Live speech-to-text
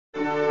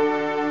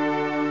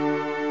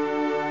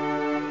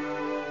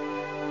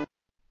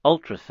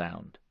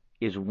Ultrasound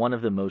is one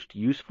of the most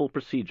useful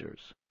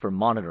procedures for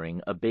monitoring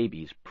a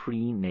baby's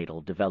prenatal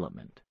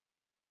development.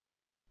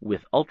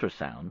 With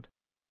ultrasound,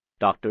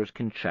 doctors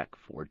can check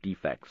for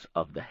defects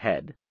of the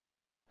head,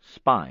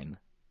 spine,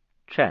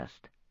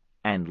 chest,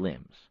 and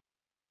limbs,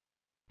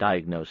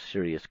 diagnose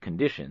serious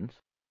conditions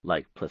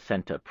like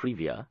placenta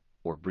previa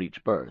or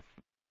breech birth,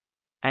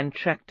 and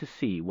check to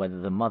see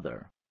whether the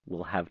mother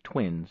will have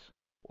twins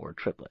or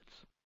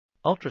triplets.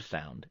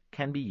 Ultrasound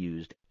can be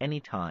used any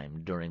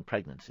time during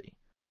pregnancy,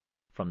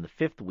 from the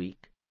 5th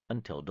week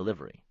until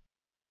delivery.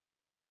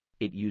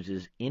 It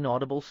uses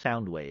inaudible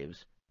sound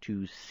waves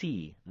to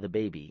see the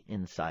baby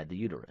inside the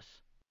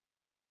uterus.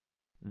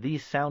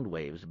 These sound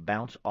waves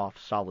bounce off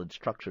solid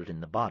structures in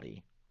the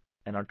body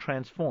and are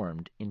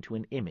transformed into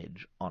an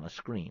image on a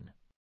screen.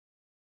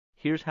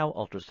 Here's how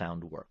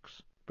ultrasound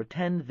works.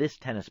 Pretend this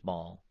tennis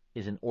ball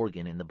is an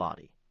organ in the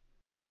body.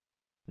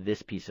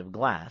 This piece of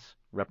glass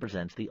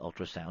represents the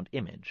ultrasound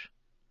image.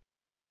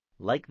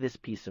 Like this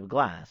piece of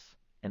glass,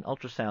 an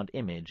ultrasound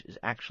image is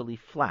actually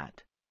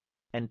flat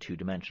and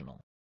two-dimensional.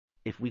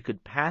 If we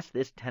could pass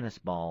this tennis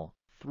ball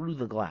through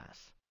the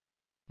glass,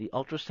 the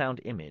ultrasound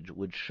image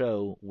would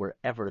show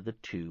wherever the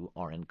two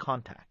are in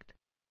contact.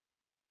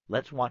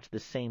 Let's watch the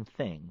same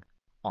thing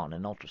on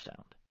an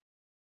ultrasound.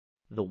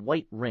 The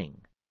white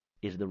ring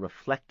is the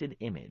reflected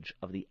image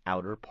of the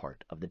outer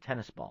part of the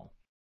tennis ball.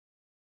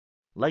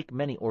 Like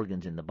many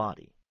organs in the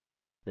body,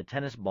 the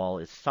tennis ball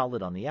is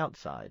solid on the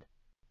outside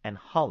and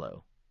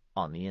hollow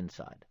on the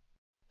inside.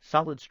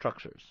 Solid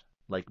structures,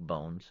 like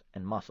bones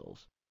and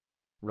muscles,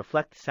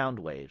 reflect sound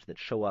waves that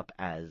show up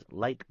as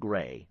light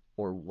gray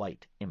or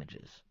white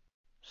images.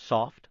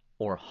 Soft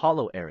or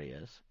hollow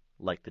areas,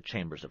 like the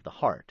chambers of the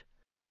heart,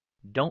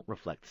 don't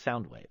reflect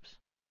sound waves,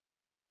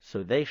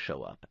 so they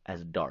show up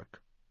as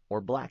dark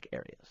or black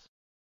areas.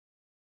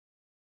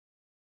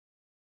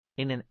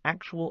 In an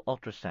actual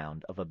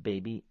ultrasound of a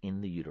baby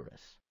in the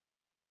uterus,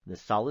 the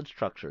solid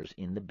structures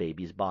in the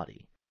baby's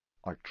body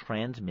are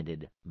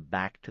transmitted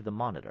back to the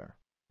monitor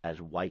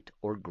as white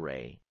or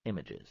gray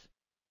images.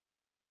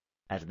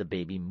 As the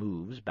baby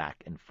moves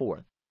back and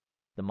forth,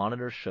 the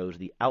monitor shows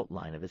the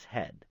outline of his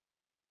head.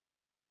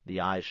 The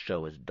eyes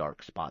show as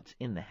dark spots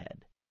in the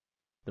head.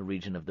 The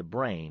region of the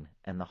brain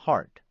and the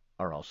heart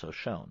are also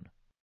shown.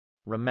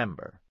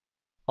 Remember,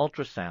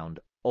 ultrasound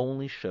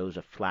only shows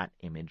a flat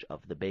image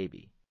of the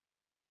baby.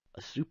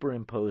 A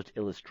superimposed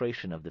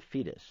illustration of the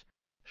fetus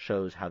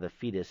shows how the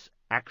fetus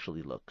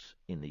actually looks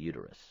in the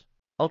uterus.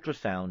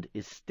 Ultrasound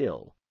is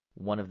still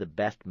one of the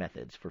best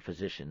methods for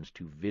physicians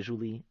to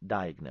visually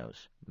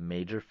diagnose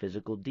major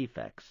physical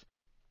defects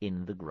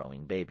in the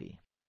growing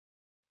baby.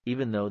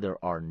 Even though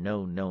there are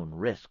no known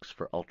risks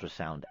for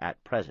ultrasound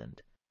at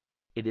present,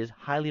 it is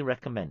highly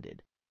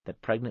recommended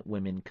that pregnant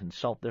women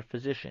consult their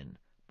physician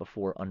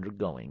before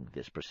undergoing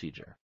this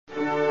procedure.